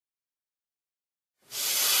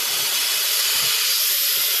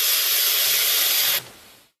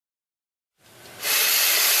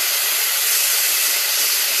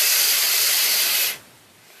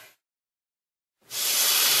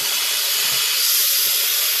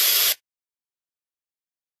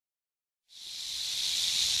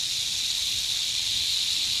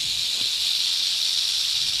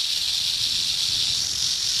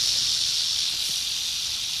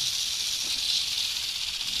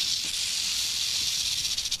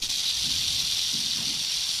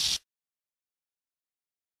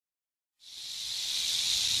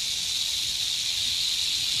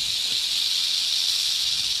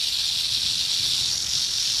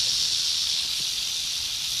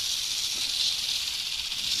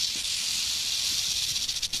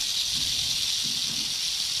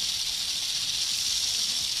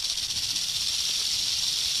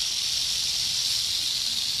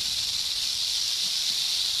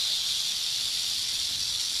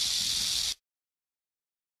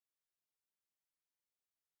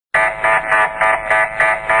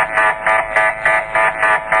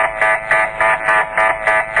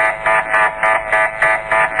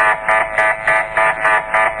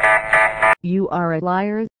You are a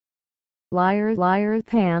liar. Liar, liar,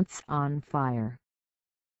 pants on fire.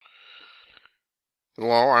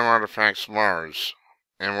 Hello, I'm Artifacts Mars,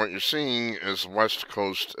 and what you're seeing is the West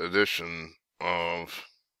Coast edition of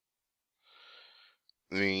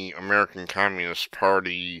the American Communist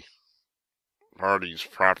Party's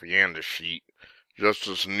propaganda sheet, just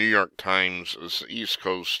as the New York Times is the East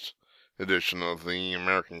Coast edition of the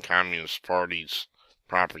American Communist Party's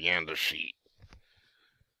propaganda sheet.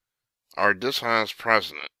 Our dishonest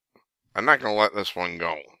president. I'm not going to let this one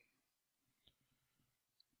go.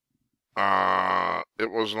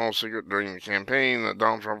 It was no secret during the campaign that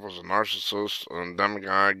Donald Trump was a narcissist and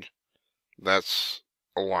demagogue. That's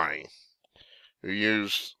a lie. He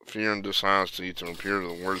used fear and dishonesty to appeal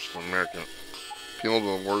to the worst of American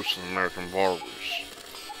voters.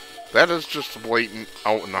 That is just a blatant,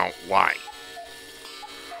 out-and-out lie.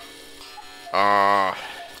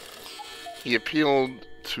 He appealed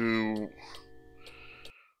to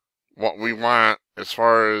what we want as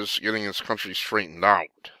far as getting his country straightened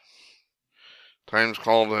out. Times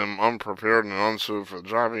called him unprepared and unsuited for the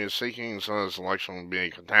job he is seeking and said his election would be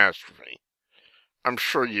a catastrophe. I'm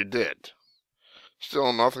sure you did.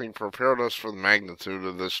 Still, nothing prepared us for the magnitude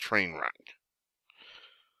of this train wreck.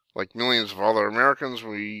 Like millions of other Americans,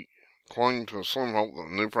 we clung to a slim hope that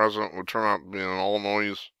the new president would turn out to be an all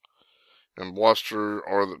noise and bluster,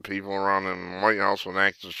 or that people around him in the White House would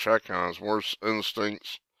act as check on his worst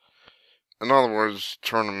instincts. In other words,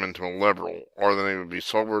 turn him into a liberal, or that he would be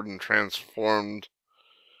sobered and transformed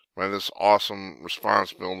by this awesome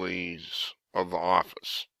responsibilities of the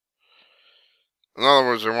office. In other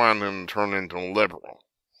words, they wanted him to turn into a liberal.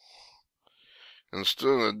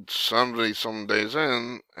 Instead, 70-some days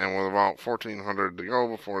in, and with about 1,400 to go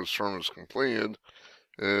before his term is completed,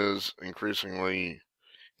 it is increasingly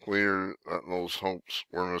clear that those hopes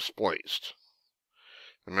were misplaced.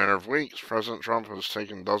 In a matter of weeks, President Trump has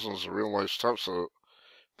taken dozens of real-life steps that, if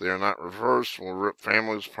they are not reversed, will rip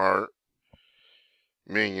families apart,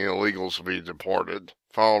 meaning illegals will be deported,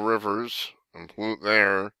 foul rivers, and pollute the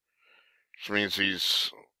air, which means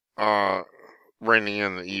he's reining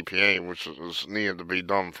in the EPA, which is needed to be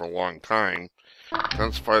done for a long time,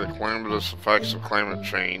 intensify the calamitous effects of climate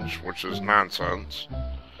change, which is nonsense,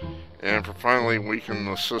 and for finally weaken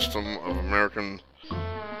the system of American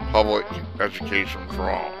public education for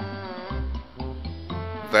all.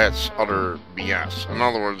 That's utter BS. In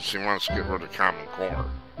other words, he wants to get rid of Common Core,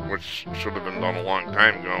 which should have been done a long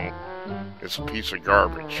time ago. It's a piece of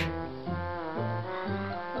garbage.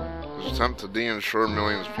 His attempt to de-insure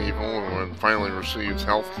millions of people who had finally received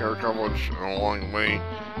health care coverage, and along the way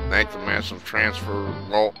enact a massive transfer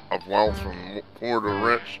of wealth from poor to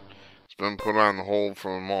rich, has been put on the hold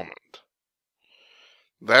for the moment.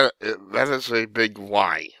 That is a big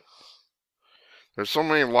lie. There's so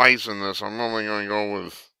many lies in this, I'm only going to go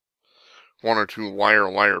with one or two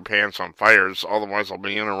liar pants on fires, otherwise I'll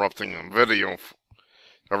be interrupting the video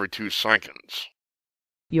every 2 seconds.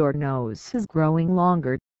 Your nose is growing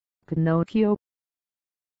longer, Pinocchio.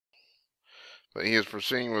 But he is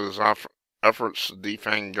proceeding with his efforts to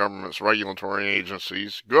defang government's regulatory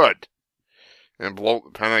agencies, good, and bloat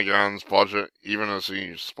the Pentagon's budget even as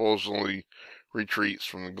he supposedly retreats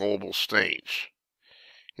from the global stage.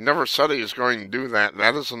 He never said he was going to do that.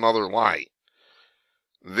 That is another lie.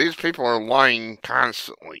 These people are lying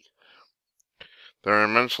constantly. There are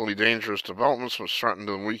immensely dangerous developments which threaten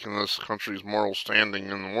to weaken this country's moral standing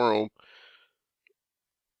in the world,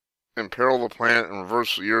 imperil the planet, and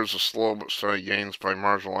reverse the years of slow but steady gains by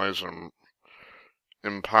marginalized and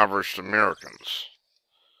impoverished Americans.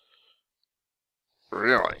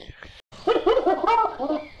 Really?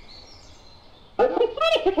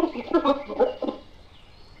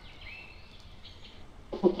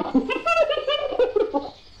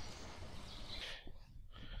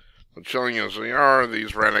 But chilling as they are,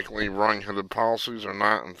 these radically wrong-headed policies are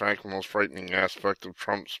not, in fact, the most frightening aspect of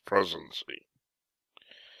Trump's presidency.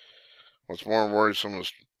 What's more worrisome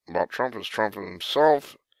about Trump is Trump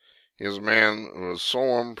himself. He is a man who is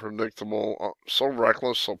so unpredictable, so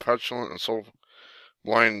reckless, so petulant, and so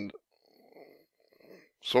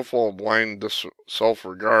full of blind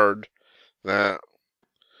self-regard that,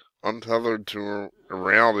 untethered to a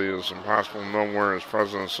reality, it is impossible to know where his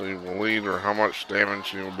presidency will lead or how much damage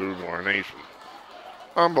he will do to our nation.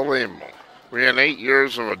 Unbelievable. We had 8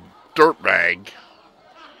 years of a dirtbag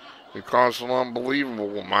who caused an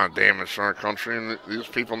unbelievable amount of damage to our country, and these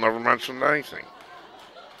people never mentioned anything.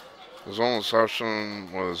 His own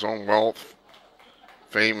obsession with his own wealth,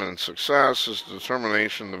 fame, and success, his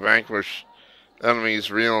determination to vanquish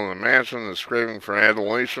enemies real and imagined, his craving for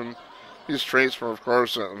adulation. These traits were, of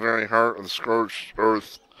course, at the very heart of the scorched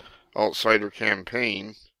earth outsider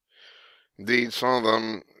campaign. Indeed, some of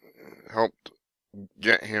them helped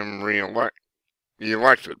get him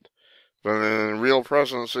elected. But in a real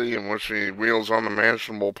presidency in which he wields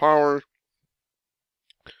unimaginable power,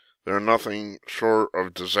 they're nothing short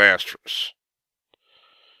of disastrous.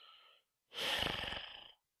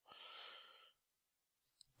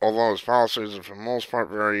 Although his policies are for the most part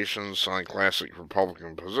variations on classic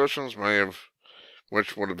Republican positions, many of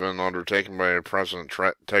which would have been undertaken by President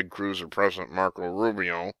Ted Cruz or President Marco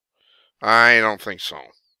Rubio, I don't think so.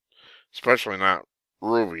 Especially not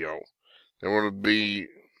Rubio.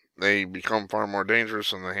 They become far more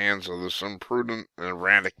dangerous in the hands of this imprudent and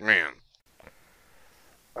erratic man.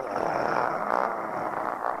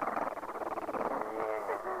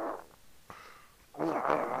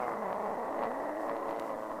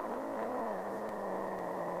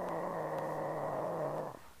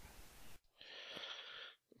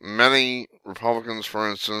 Many Republicans, for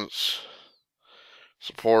instance,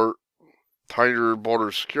 support tighter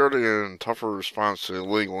border security and tougher response to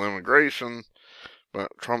illegal immigration,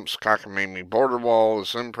 but Trump's cockamamie border wall,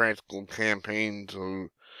 his impractical campaign to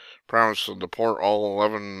promise to deport all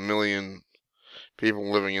 11 million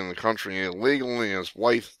people living in the country illegally, and his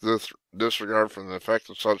blithe disregard for the effect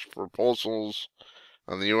of such proposals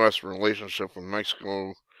on the U.S. relationship with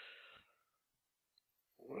Mexico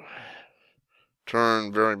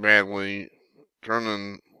turning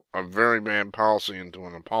a very bad policy into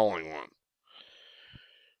an appalling one.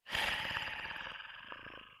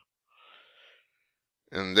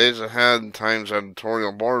 In days ahead, Times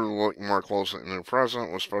editorial board will look more closely at the new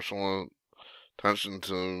president with special attention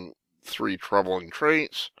to three troubling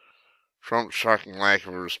traits: Trump's shocking lack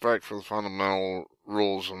of respect for the fundamental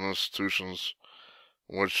rules and institutions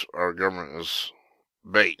on which our government is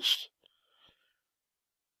based.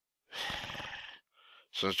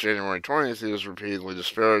 Since January 20th, he has repeatedly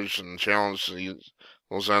disparaged and challenged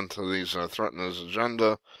those entities that threaten his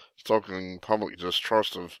agenda, stoking public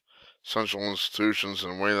distrust of essential institutions in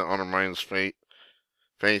a way that undermines faith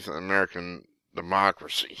in American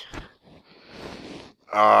democracy.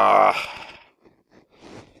 Yeah,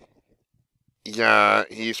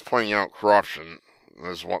 he's pointing out corruption,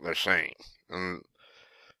 is what they're saying. And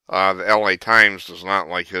the LA Times does not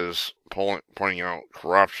like his pointing out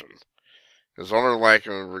corruption. His utter lack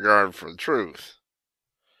of regard for the truth,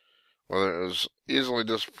 whether it was easily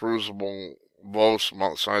disprovable boasts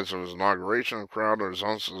about the size of his inauguration crowd or his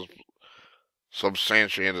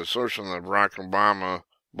unsubstantiated assertion that Barack Obama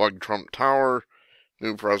bugged Trump Tower,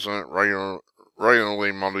 new president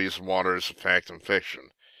regularly muddies the waters of fact and fiction.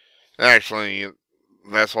 Actually,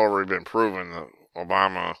 that's already been proven that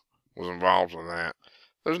Obama was involved in that.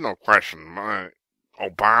 There's no question.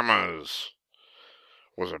 Obama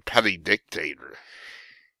was a petty dictator.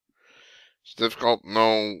 It's difficult to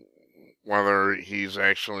know whether he's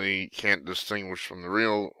actually can't distinguish from the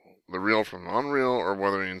real from the unreal, or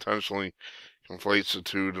whether he intentionally conflates the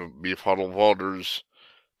two to befuddle voters,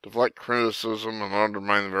 deflect criticism, and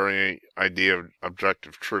undermine the very idea of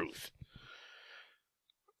objective truth.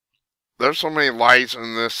 There's so many lies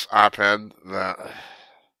in this op-ed that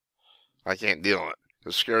I can't deal with it.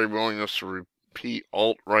 His scary willingness to repeat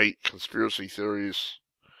alt-right conspiracy theories,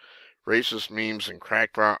 racist memes, and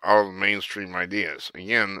crackpot out of the mainstream ideas.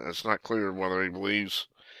 Again, it's not clear whether he believes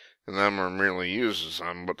in them or merely uses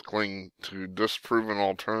them, but to cling to disproven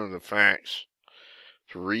alternative facts,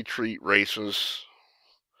 to retweet racists,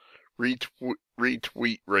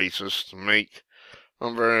 to make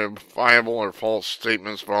unverifiable or false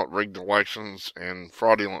statements about rigged elections and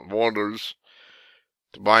fraudulent voters,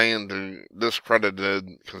 to buy into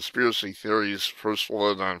discredited conspiracy theories first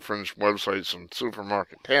floated on fringe websites and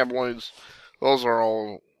supermarket tabloids. Those are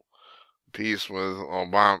all piece with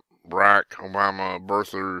Barack Obama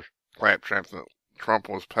birther claptrap that Trump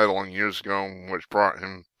was peddling years ago, which brought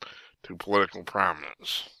him to political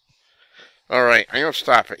prominence. Alright, I'm going to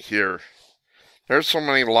stop it here. There's so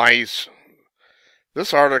many lies.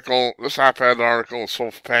 This op-ed article is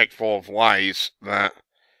so packed full of lies that,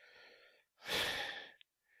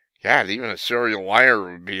 God, even a serial liar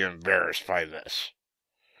would be embarrassed by this.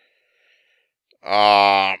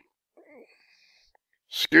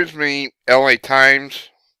 Excuse me, LA Times.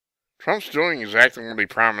 Trump's doing exactly what he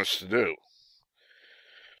promised to do.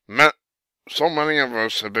 So many of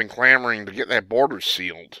us have been clamoring to get that border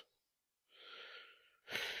sealed,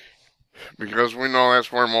 because we know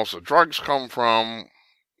that's where most of the drugs come from.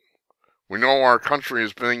 We know our country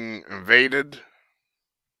is being invaded.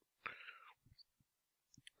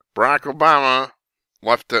 Barack Obama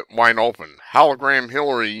left it wide open. Hologram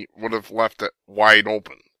Hillary would have left it wide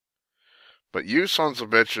open. But you sons of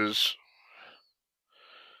bitches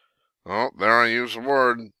Oh, there I use the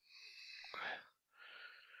word.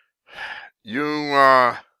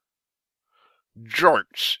 You,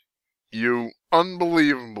 jerks. You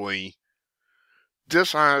unbelievably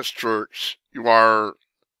dishonest jerks. You are...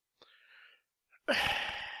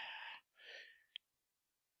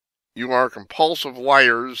 You are compulsive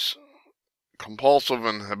liars, compulsive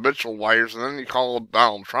and habitual liars, and then you call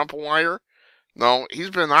Donald Trump a liar? No, he's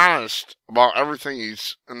been honest about everything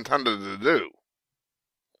he's intended to do.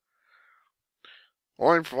 The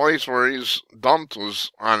only place where he's dumped was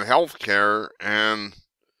on health care, and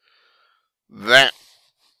that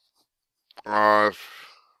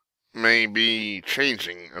may be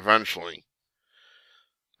changing eventually.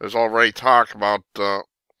 There's already talk about, a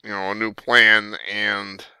new plan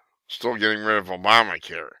and still getting rid of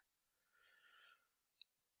Obamacare.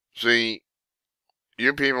 See,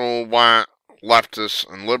 you people want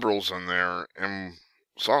leftists and liberals in there, and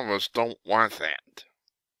some of us don't want that.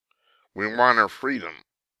 We want our freedom.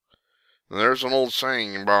 And there's an old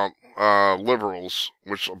saying about liberals,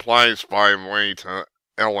 which applies, by the way, to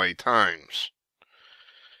LA Times.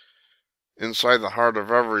 Inside the heart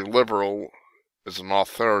of every liberal is an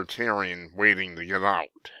authoritarian waiting to get out.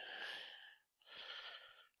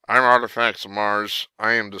 I'm Artifacts of Mars.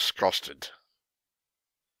 I am disgusted.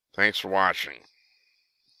 Thanks for watching.